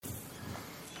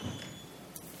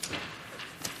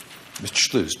Mr.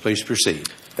 Slews, please proceed.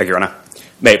 Thank you, Your Honour.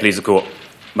 May it please the Court.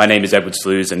 My name is Edward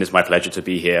Slews, and it's my pleasure to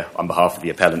be here on behalf of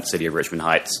the appellant, City of Richmond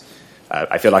Heights.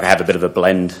 I feel like I have a bit of a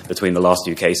blend between the last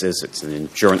two cases. It's an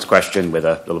insurance question with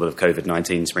a little bit of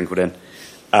COVID-19 sprinkled in.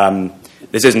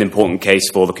 This is an important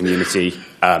case for the community,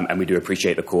 and we do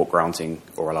appreciate the Court granting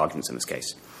oral arguments in this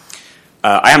case.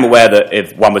 I am aware that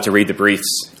if one were to read the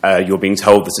briefs, you're being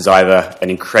told this is either an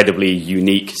incredibly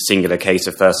unique, singular case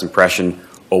of first impression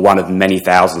or one of many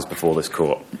thousands before this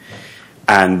Court.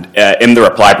 And in the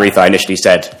reply brief, I initially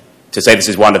said, to say this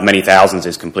is one of many thousands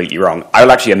is completely wrong. I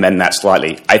will actually amend that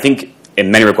slightly. I think in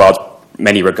many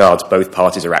regards, both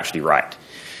parties are actually right.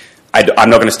 I'm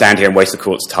not going to stand here and waste the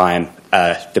Court's time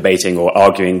debating or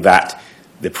arguing that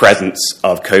the presence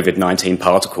of COVID-19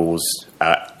 particles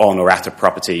on or at a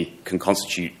property can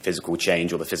constitute physical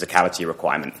change or the physicality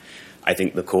requirement. I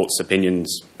think the Court's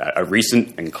opinions are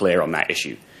recent and clear on that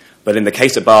issue. But in the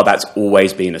case of Bar, that's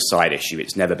always been a side issue.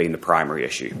 It's never been the primary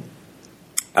issue.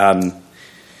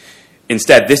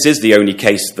 Instead, this is the only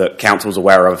case that council's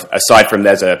aware of, aside from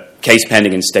there's a case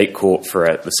pending in state court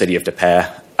for the city of De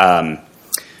Pere,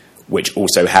 which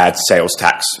also had sales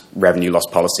tax revenue loss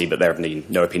policy, but there have been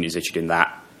no opinions issued in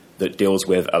that deals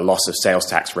with a loss of sales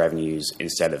tax revenues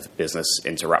instead of business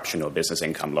interruption or business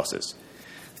income losses.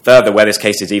 Further, where this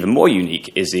case is even more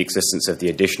unique is the existence of the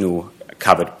additional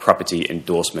covered property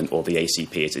endorsement, or the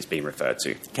ACP as it's being referred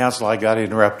to. Counsel, I got to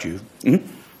interrupt you.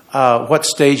 Mm-hmm. What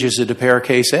stage is the De Pere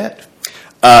case at?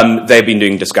 They've been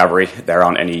doing discovery. There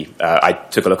aren't any. I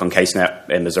took a look on CaseNet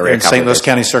in Missouri. In St. Louis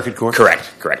County Circuit Court? Correct.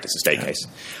 It's a state case.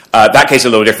 That case is a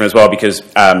little different as well because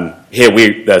here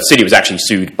the city was actually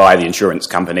sued by the insurance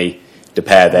company. De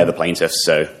Pere, they're the plaintiffs,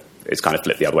 so it's kind of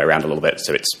flipped the other way around a little bit,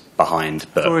 so it's behind.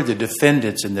 But who are the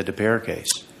defendants in the De Pere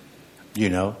case? You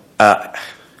know? I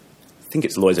think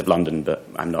it's Lloyd's of London, but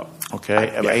I'm not. Okay.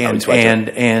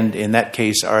 And in that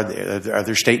case, are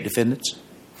there state defendants?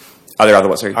 Are there other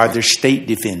what? Sorry? Are there state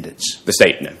defendants? The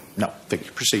state, no. No.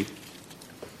 Proceed.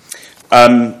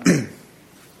 The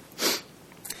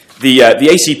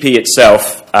ACP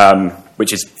itself,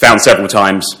 which is found several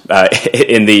times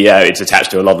in the, it's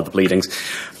attached to a lot of the pleadings.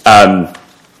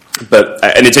 But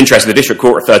it's interesting, the district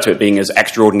court referred to it being as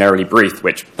extraordinarily brief,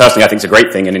 which personally I think is a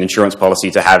great thing in an insurance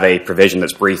policy to have a provision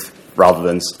that's brief rather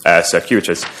than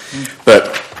circuitous.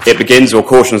 But it begins or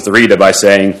cautions the reader by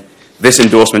saying, this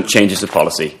endorsement changes the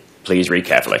policy. Please read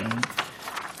carefully.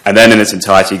 And then in its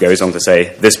entirety goes on to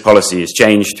say, this policy is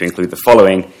changed to include the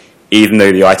following, even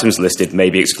though the items listed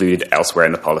may be excluded elsewhere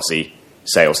in the policy,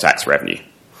 sales tax revenue.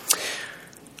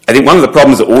 I think one of the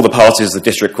problems that all the parties, the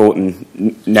district court,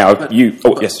 and now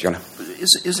yes, John.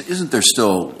 Isn't there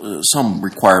still some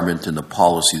requirement in the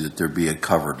policy that there be a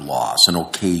covered loss, an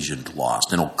occasioned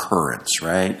loss, an occurrence,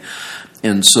 right?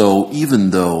 And so even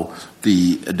though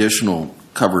the additional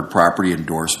covered property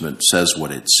endorsement says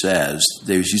what it says,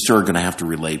 you're still going to have to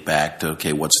relate back to,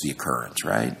 okay, what's the occurrence,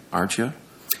 right? Aren't you?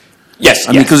 Yes.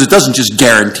 I mean, because it doesn't just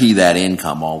guarantee that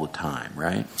income all the time,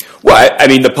 right? Well, I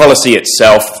mean, the policy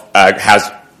itself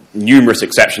has numerous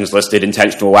exceptions listed,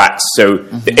 intentional acts, so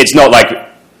it's not like,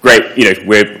 great,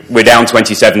 we're down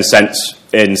 27 cents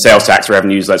in sales tax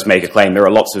revenues, let's make a claim. There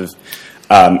are lots of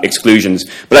exclusions.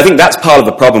 But I think that's part of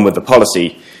the problem with the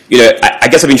policy. I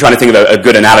guess I've been trying to think of a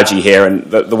good analogy here, and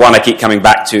the one I keep coming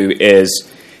back to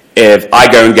is if I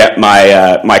go and get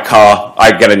my car,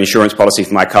 I get an insurance policy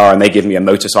for my car, and they give me a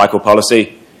motorcycle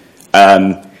policy,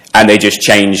 and they just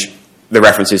change the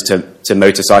references to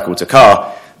motorcycle to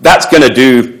car. That's going to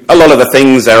do a lot of the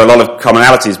things. There are a lot of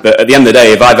commonalities, but at the end of the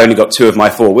day, if I've only got two of my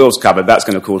four wheels covered, that's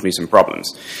going to cause me some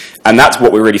problems. And that's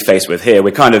what we're really faced with here.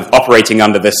 We're kind of operating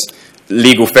under this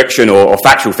legal fiction or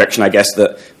factual fiction, I guess,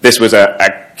 that this was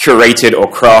a curated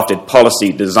or crafted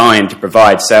policy designed to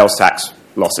provide sales tax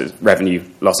losses, revenue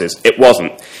losses. It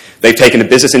wasn't. They've taken a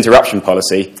business interruption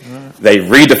policy. They've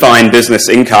redefined business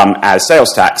income as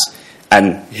sales tax,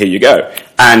 and here you go.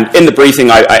 And in the briefing,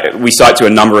 we cite to a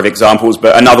number of examples,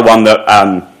 but another one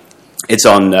that it's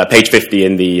on page 50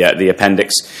 in the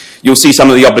appendix, you'll see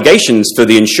some of the obligations for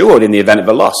the insured in the event of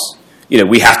a loss.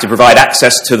 We have to provide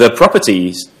access to the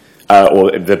properties,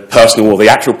 or the personal or the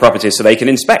actual properties, so they can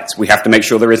inspect. We have to make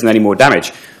sure there isn't any more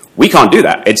damage. We can't do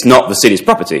that. It's not the city's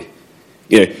property.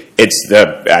 It's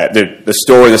the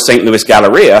store in the St. Louis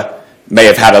Galleria may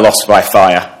have had a loss by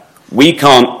fire. We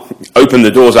can't open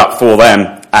the doors up for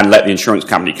them and let the insurance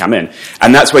company come in.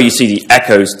 And that's where you see the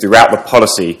echoes throughout the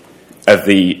policy of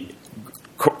the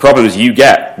problems you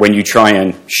get when you try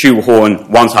and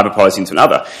shoehorn one type of policy into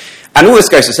another. And all this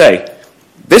goes to say,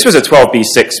 this was a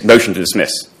 12B6 motion to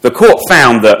dismiss. The court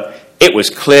found that it was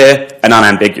clear and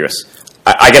unambiguous.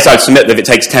 I guess I'd submit that if it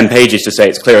takes 10 pages to say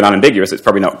it's clear and unambiguous, it's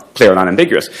probably not clear and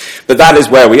unambiguous. But that is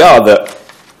where we are, that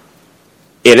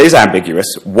it is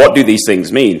ambiguous. What do these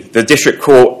things mean? The district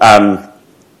court and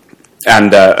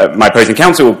my opposing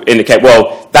counsel indicate,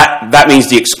 well, that means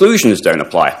the exclusions don't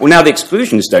apply. Well, now the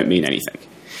exclusions don't mean anything.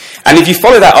 And if you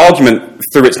follow that argument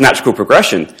through its natural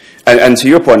progression, and to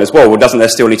your point as well doesn't there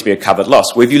still need to be a covered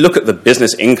loss? Well, if you look at the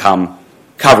business income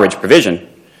coverage provision,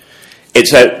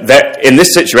 it's that in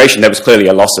this situation there was clearly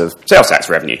a loss of sales tax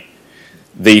revenue.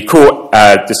 The court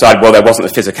decided, well, there wasn't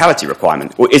a physicality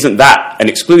requirement. Well, isn't that an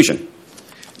exclusion?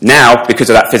 Now, because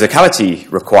of that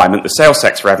physicality requirement, the sales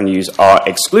tax revenues are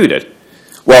excluded.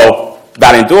 Well,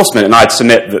 that endorsement, and I'd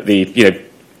submit that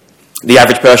the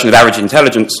average person with average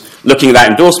intelligence looking at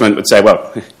that endorsement would say,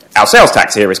 well, our sales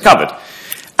tax here is covered.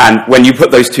 And when you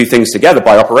put those two things together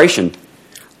by operation,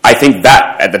 I think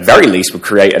that, at the very least, would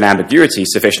create an ambiguity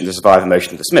sufficient to survive a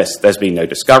motion to dismiss. There's been no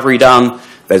discovery done.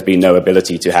 There's been no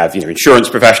ability to have insurance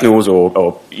professionals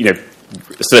or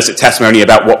solicit testimony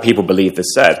about what people believe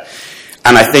this said.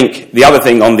 And I think the other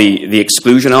thing on the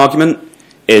exclusion argument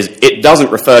is it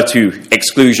doesn't refer to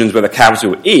exclusions with a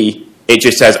capital E. It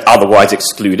just says otherwise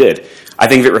excluded. I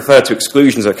think if it referred to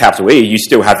exclusions with a capital E, you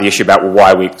still have the issue about, well,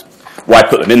 why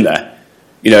put them in there?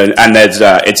 And there's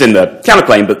it's in the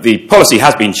counterclaim, but the policy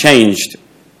has been changed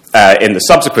in the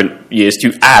subsequent years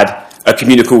to add a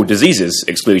communicable diseases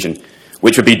exclusion,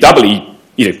 which would be doubly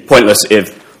pointless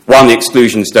if, one, the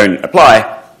exclusions don't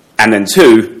apply, and then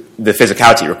two, the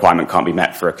physicality requirement can't be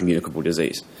met for a communicable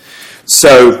disease.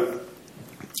 So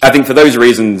I think for those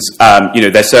reasons,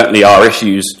 there certainly are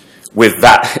issues with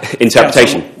that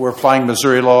interpretation. Yeah, so we're applying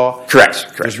Missouri law? Correct.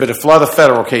 There's been a flood of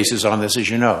federal cases on this, as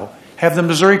you know. Have the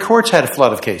Missouri courts had a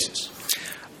flood of cases?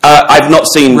 I've not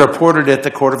seen... Reported at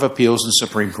the Court of Appeals and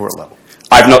Supreme Court level?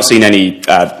 I've not seen any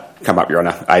come up, Your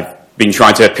Honor. I've been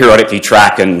trying to periodically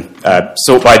track and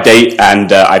sort by date,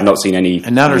 and I've not seen any...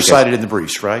 And none are cited in the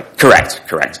briefs, right? Correct.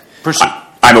 Proceed.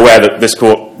 I'm aware that this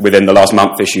court, within the last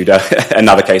month, issued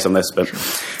another case on this, but...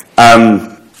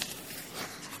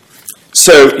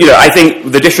 So, I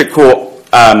think the district court,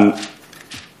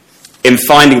 in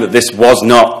finding that this was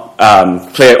not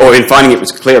clear, or in finding it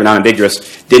was clear and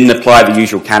unambiguous, didn't apply the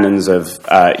usual canons of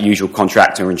usual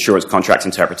contract or insurance contract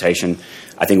interpretation.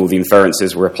 I think all the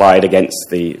inferences were applied against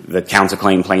the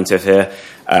counterclaim plaintiff here.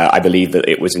 I believe that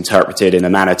it was interpreted in a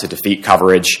manner to defeat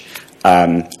coverage,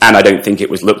 and I don't think it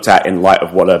was looked at in light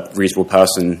of what a reasonable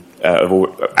person of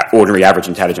ordinary average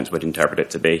intelligence would interpret it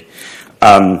to be.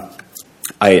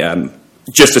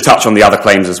 Just to touch on the other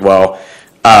claims as well,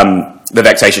 the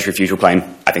vexatious refusal claim,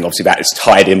 I think obviously that is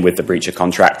tied in with the breach of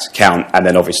contract count, and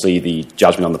then obviously the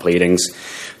judgment on the pleadings.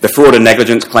 The fraud and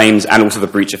negligence claims and also the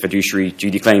breach of fiduciary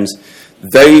duty claims,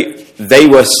 they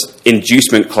were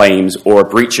inducement claims or a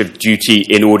breach of duty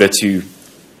in order to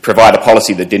provide a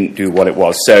policy that didn't do what it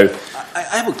was. So I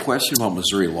have a question about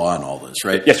Missouri law and all this,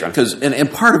 right? Yes, Your Honor. Because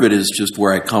and part of it is just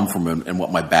where I come from and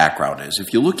what my background is.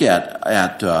 If you look at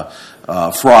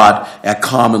fraud at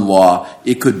common law,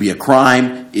 it could be a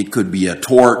crime, it could be a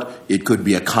tort, it could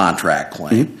be a contract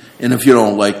claim. Mm-hmm. And if you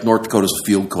don't, like, North Dakota's a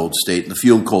field code state, and the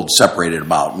field code separated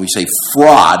them out. And we say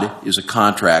fraud is a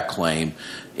contract claim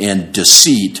and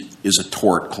deceit is a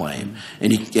tort claim.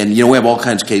 And we have all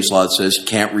kinds of case law that says you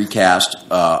can't recast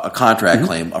a contract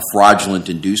claim, a fraudulent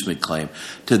inducement claim,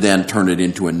 to then turn it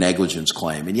into a negligence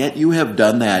claim. And yet you have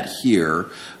done that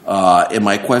here. And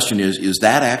my question is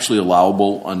that actually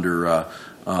allowable under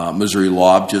Missouri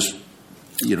law? Just,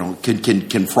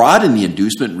 can fraud in the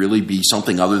inducement really be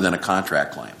something other than a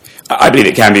contract claim? I believe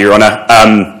it can be, Your Honor.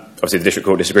 Obviously, the district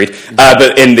court disagreed.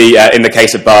 But in the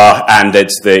case of Barr, and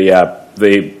it's the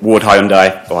Ward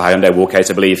Hyundai War case,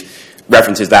 I believe,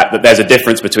 references that there's a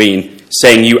difference between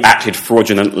saying you acted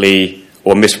fraudulently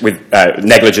or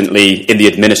negligently in the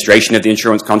administration of the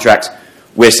insurance contract.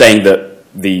 We're saying that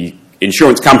the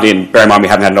insurance company, and bear in mind we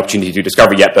haven't had an opportunity to do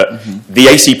discovery yet, but the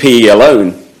ACP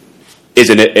alone is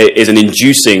an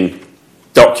inducing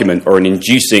document or an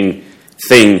inducing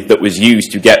thing that was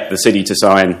used to get the city to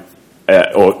sign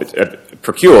or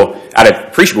procure at an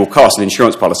appreciable cost an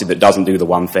insurance policy that doesn't do the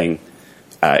one thing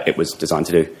it was designed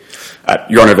to do.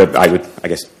 Your Honor, I would, I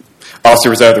guess, ask to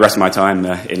reserve the rest of my time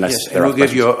unless there are we'll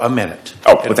give you a minute.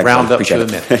 Oh, well, thank round you. up to a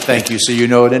minute. Thank you, so you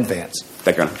know in advance.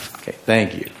 Thank you, Your Honor. Okay,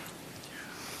 thank you.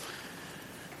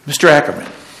 Mr. Ackerman.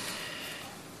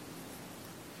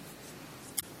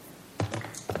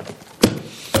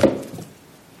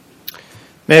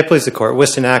 May it please the Court.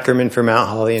 Weston Ackerman for Mount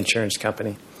Hawley Insurance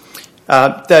Company.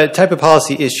 The type of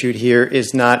policy issued here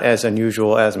is not as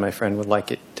unusual as my friend would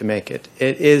like it to make it.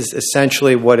 It is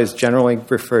essentially what is generally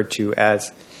referred to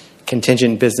as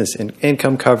contingent business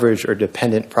income coverage or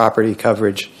dependent property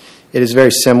coverage. It is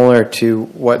very similar to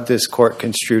what this court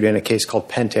construed in a case called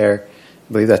Pentair. I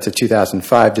believe that's a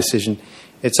 2005 decision.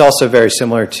 It's also very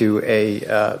similar to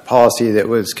a policy that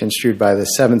was construed by the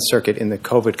Seventh Circuit in the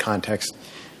COVID context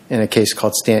in a case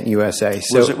called Stanton USA.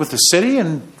 So, was it with the city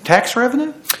and tax revenue?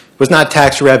 It was not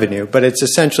tax revenue, but it's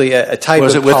essentially a type of policy.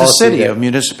 Was it with the city, a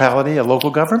municipality, a local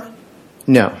government?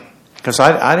 No. Because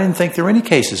I didn't think there were any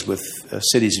cases with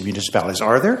cities and municipalities.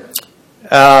 Are there?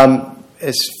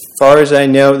 As far as I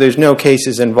know, there's no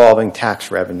cases involving tax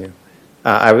revenue.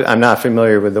 I'm not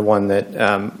familiar with the one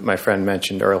that my friend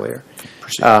mentioned earlier.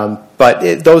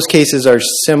 But those cases are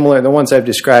similar. The ones I've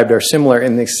described are similar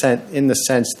in the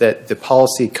sense that the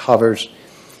policy covers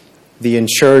the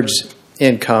insured's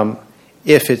income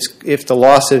if the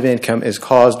loss of income is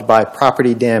caused by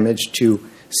property damage to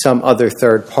some other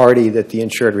third party that the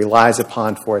insured relies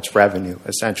upon for its revenue,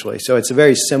 essentially. So it's a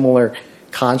very similar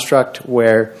construct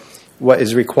where what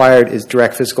is required is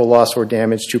direct physical loss or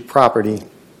damage to property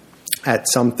at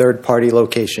some third party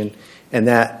location, and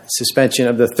that suspension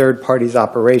of the third party's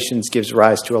operations gives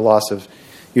rise to a loss of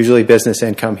usually business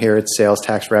income. Here it's sales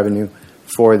tax revenue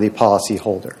for the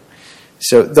policyholder.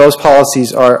 So those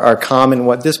policies are common.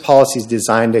 What this policy is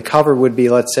designed to cover would be,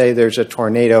 let's say there's a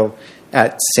tornado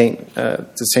at the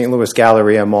St. Louis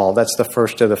Galleria Mall. That's the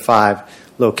first of the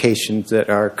 5 locations that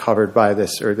are covered by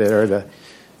this, or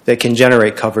that can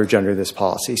generate coverage under this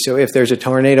policy. So if there's a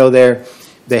tornado there,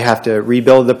 they have to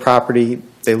rebuild the property.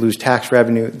 They lose tax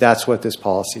revenue. That's what this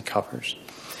policy covers.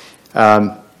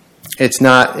 It's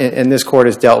not, and this court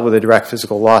has dealt with a direct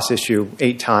physical loss issue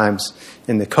 8 times.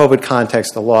 In the COVID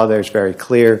context, the law there is very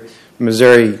clear.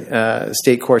 Missouri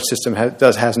state court system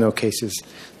has no cases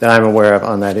that I'm aware of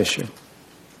on that issue.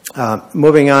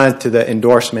 Moving on to the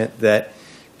endorsement that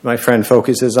my friend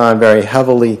focuses on very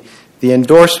heavily, the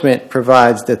endorsement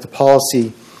provides that the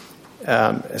policy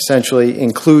essentially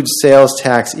includes sales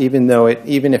tax even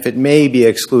if it may be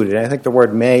excluded. I think the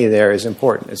word may there is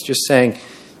important. It's just saying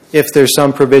if there's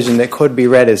some provision that could be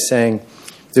read as saying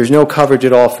there's no coverage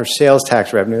at all for sales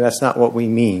tax revenue, that's not what we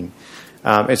mean.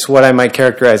 It's what I might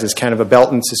characterize as kind of a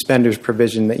belt and suspenders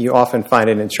provision that you often find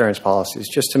in insurance policies,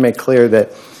 just to make clear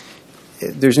that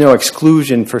there's no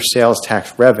exclusion for sales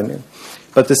tax revenue.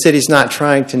 But the city's not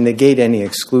trying to negate any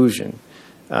exclusion.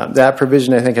 That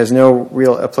provision, I think, has no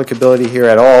real applicability here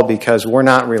at all because we're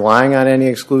not relying on any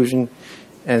exclusion,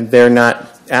 and they're not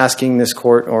asking this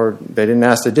court, or they didn't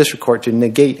ask the district court to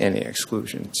negate any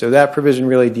exclusion. So that provision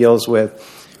really deals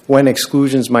with when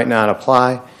exclusions might not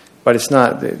apply, but it's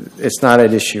not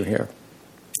at issue here.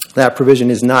 That provision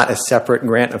is not a separate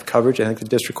grant of coverage. I think the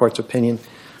district court's opinion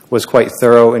was quite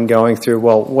thorough in going through,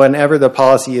 well, whenever the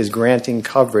policy is granting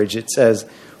coverage, it says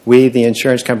we, the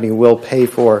insurance company, will pay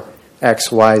for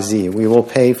X, Y, Z. We will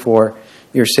pay for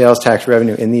your sales tax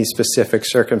revenue in these specific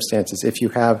circumstances if you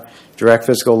have direct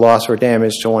physical loss or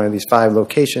damage to one of these 5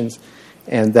 locations,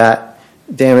 and that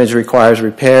damage requires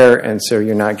repair, and so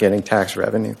you're not getting tax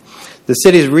revenue. The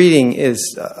city's reading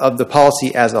of the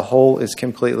policy as a whole is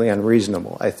completely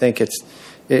unreasonable. I think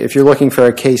if you're looking for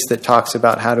a case that talks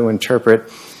about how to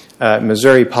interpret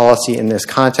Missouri policy in this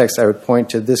context, I would point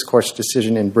to this court's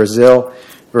decision in Brazil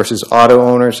versus auto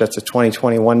owners. That's a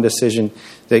 2021 decision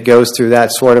that goes through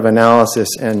that sort of analysis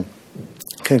and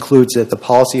concludes that the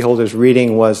policyholder's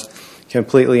reading was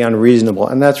completely unreasonable.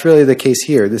 And that's really the case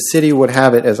here. The city would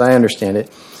have it, as I understand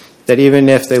it, that even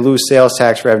if they lose sales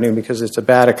tax revenue because it's a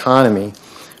bad economy,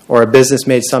 or a business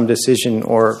made some decision,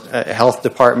 or a health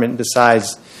department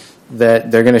decides that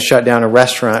they're going to shut down a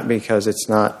restaurant because it's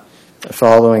not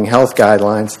following health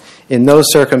guidelines, in those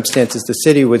circumstances, the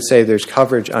city would say there's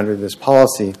coverage under this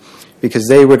policy because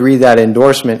they would read that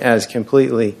endorsement as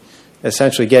completely,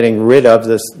 essentially getting rid of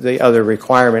the other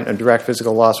requirement of direct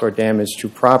physical loss or damage to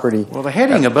property. Well, the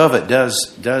heading above it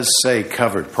does say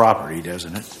covered property,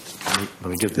 doesn't it?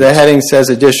 Let me get this. The heading says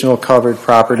additional covered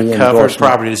property endorsement. Covered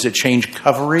property. Does it change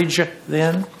coverage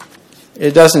then?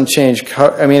 It doesn't change.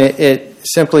 It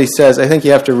simply says, I think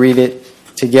you have to read it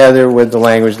together with the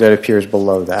language that appears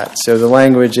below that. So the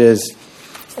language is,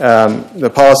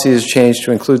 the policy is changed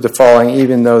to include the following,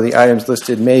 even though the items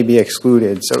listed may be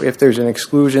excluded. So if there's an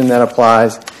exclusion that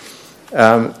applies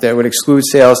that would exclude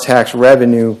sales tax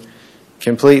revenue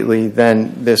completely,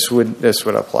 then this would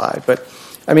apply. But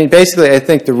basically, I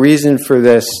think the reason for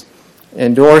this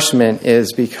endorsement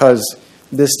is because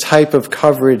this type of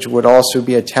coverage would also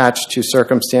be attached to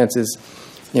circumstances,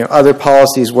 other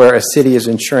policies where a city is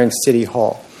insuring City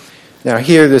Hall. Now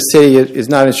here the city is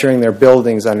not insuring their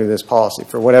buildings under this policy.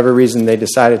 For whatever reason they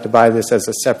decided to buy this as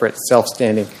a separate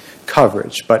self-standing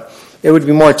coverage. But it would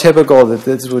be more typical that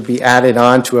this would be added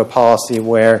on to a policy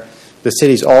where the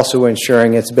city's also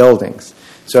insuring its buildings.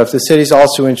 So if the city's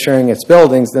also insuring its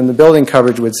buildings, then the building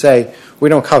coverage would say, we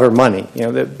don't cover money.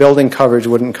 The building coverage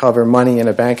wouldn't cover money in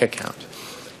a bank account.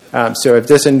 So if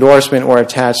this endorsement were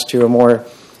attached to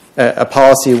a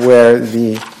policy where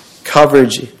the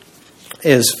coverage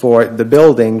is for the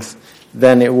buildings,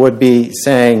 then it would be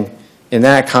saying in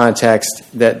that context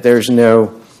that there's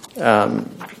no,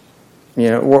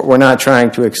 we're not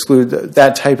trying to exclude,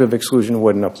 that type of exclusion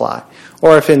wouldn't apply.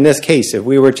 Or if in this case, if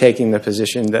we were taking the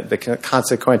position that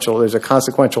there's a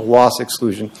consequential loss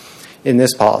exclusion in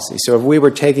this policy. So if we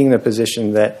were taking the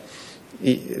position that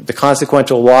the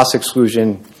consequential loss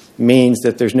exclusion means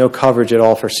that there's no coverage at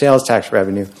all for sales tax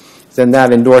revenue, then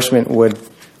that endorsement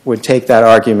would take that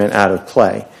argument out of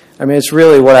play. I mean, it's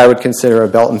really what I would consider a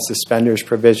belt and suspenders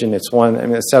provision. It's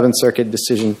a Seventh Circuit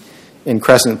decision in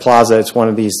Crescent Plaza. It's one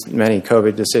of these many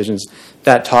COVID decisions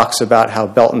that talks about how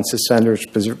belt and suspenders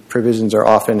provisions are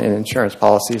often in insurance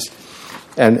policies.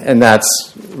 And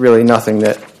that's really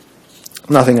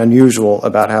nothing unusual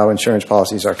about how insurance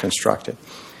policies are constructed.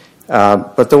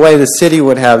 But the way the city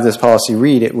would have this policy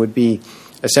read, it would be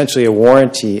essentially a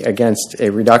warranty against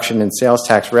a reduction in sales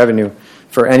tax revenue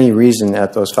for any reason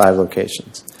at those 5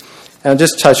 locations. And I'll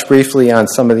just touch briefly on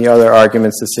some of the other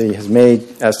arguments the city has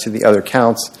made as to the other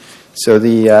counts. So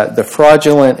the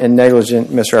fraudulent and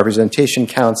negligent misrepresentation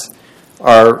counts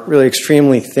are really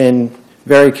extremely thin,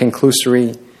 very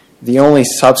conclusory. The only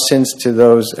substance to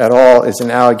those at all is an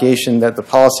allegation that the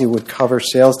policy would cover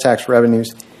sales tax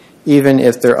revenues even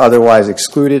if they're otherwise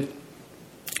excluded.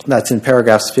 That's in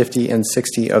paragraphs 50 and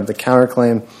 60 of the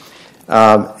counterclaim.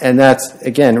 And that's,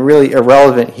 again, really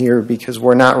irrelevant here because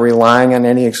we're not relying on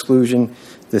any exclusion.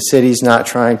 The city's not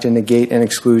trying to negate an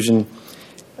exclusion.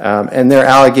 And their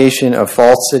allegation of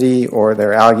falsity or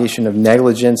their allegation of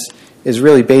negligence is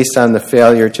really based on the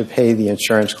failure to pay the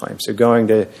insurance claim. So going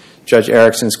to Judge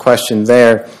Erickson's question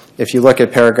there, if you look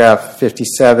at paragraph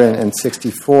 57 and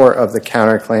 64 of the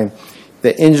counterclaim,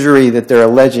 the injury that they're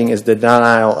alleging is the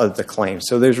denial of the claim.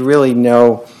 So there's really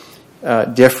no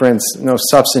difference, no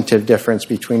substantive difference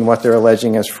between what they're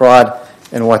alleging as fraud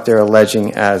and what they're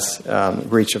alleging as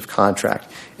breach of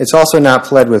contract. It's also not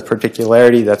pled with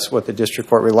particularity. That's what the district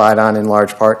court relied on in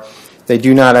large part. They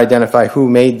do not identify who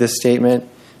made this statement.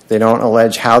 They don't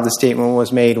allege how the statement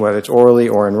was made, whether it's orally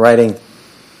or in writing.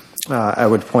 I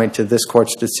would point to this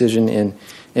court's decision in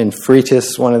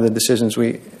Freitas, one of the decisions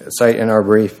we cite in our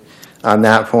brief on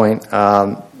that point,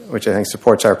 which I think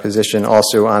supports our position.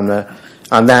 Also on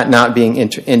that not being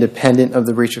independent of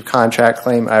the breach of contract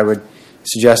claim, I would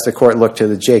suggest the court look to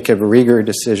the Jacob Rieger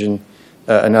decision,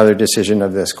 another decision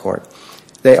of this court.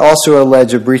 They also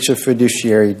allege a breach of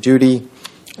fiduciary duty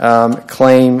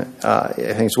claim. I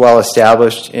think it's well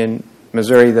established in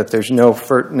Missouri that there's no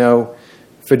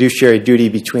fiduciary duty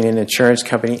between an insurance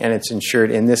company and its insured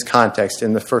in this context,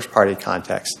 in the first-party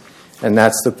context. And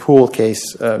that's the Poole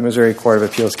case, Missouri Court of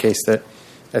Appeals case that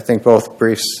I think both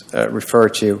briefs refer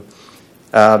to.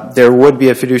 There would be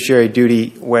a fiduciary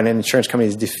duty when an insurance company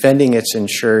is defending its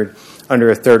insured under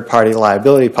a third-party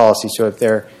liability policy. So if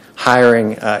they're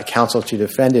hiring counsel to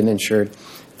defend an insured,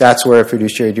 that's where a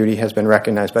fiduciary duty has been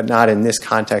recognized, but not in this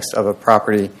context of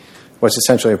what's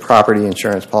essentially a property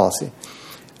insurance policy.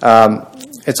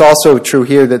 It's also true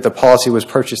here that the policy was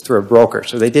purchased through a broker.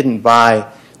 So they didn't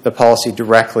buy the policy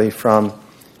directly from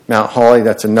Mount Hawley.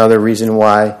 That's another reason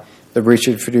why the breach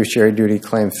of fiduciary duty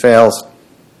claim fails.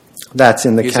 That's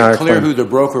in the counterclaim. Is it clear who the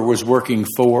broker was working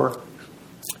for?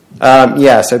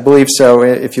 Yes, I believe so.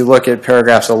 If you look at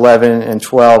paragraphs 11 and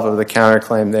 12 of the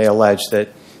counterclaim, they allege that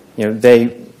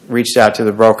they reached out to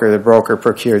the broker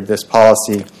procured this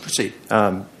policy. Proceed.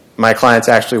 My client's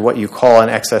actually what you call an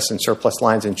excess and surplus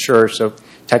lines insurer, so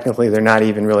technically they're not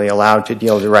even really allowed to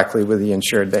deal directly with the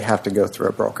insured. They have to go through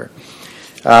a broker.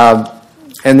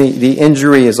 And the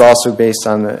injury is also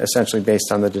essentially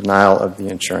based on the denial of the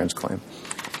insurance claim.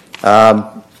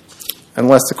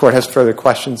 Unless the court has further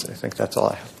questions, I think that's all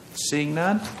I have. Seeing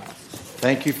none,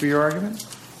 thank you for your argument.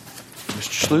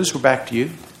 Mr. Schlues, we're back to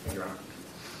you.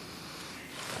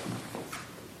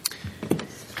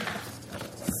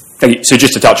 Thank you. So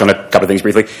just to touch on a couple of things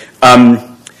briefly.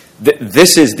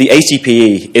 The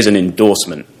ACPE is an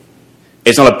endorsement.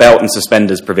 It's not a belt and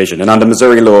suspenders provision. And under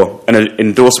Missouri law, an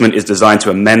endorsement is designed to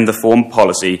amend the form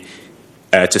policy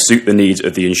to suit the needs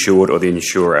of the insured or the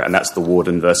insurer. And that's the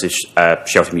Warden versus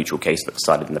Shelter Mutual case that's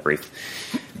cited in the brief.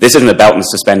 This isn't a belt and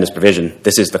suspenders provision.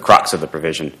 This is the crux of the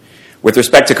provision. With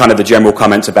respect to kind of the general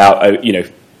comments about,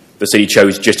 the city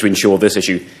chose just to insure this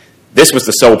issue, this was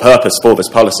the sole purpose for this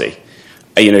policy.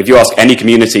 if you ask any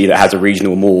community that has a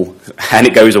regional mall and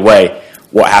it goes away,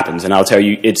 what happens? And I'll tell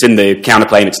you, it's in the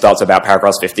counterclaim. It starts about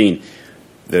paragraph 15.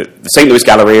 The St. Louis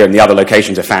Galleria and the other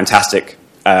locations are fantastic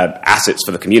assets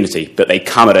for the community, but they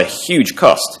come at a huge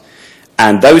cost.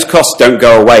 And those costs don't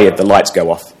go away if the lights go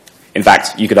off. In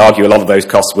fact, you could argue a lot of those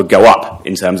costs would go up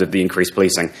in terms of the increased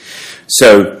policing.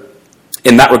 So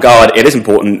in that regard, it is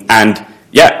important. And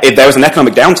yeah, if there was an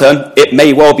economic downturn, it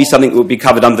may well be something that would be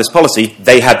covered under this policy.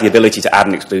 They had the ability to add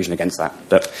an exclusion against that.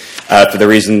 But for the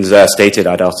reasons stated,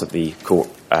 I'd ask that the court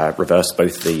reverse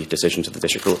both the decisions of the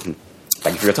district court. And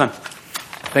thank you for your time.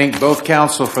 Thank both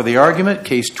counsel for the argument.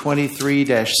 Case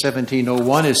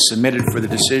 23-1701 is submitted for the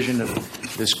decision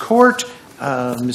of this court.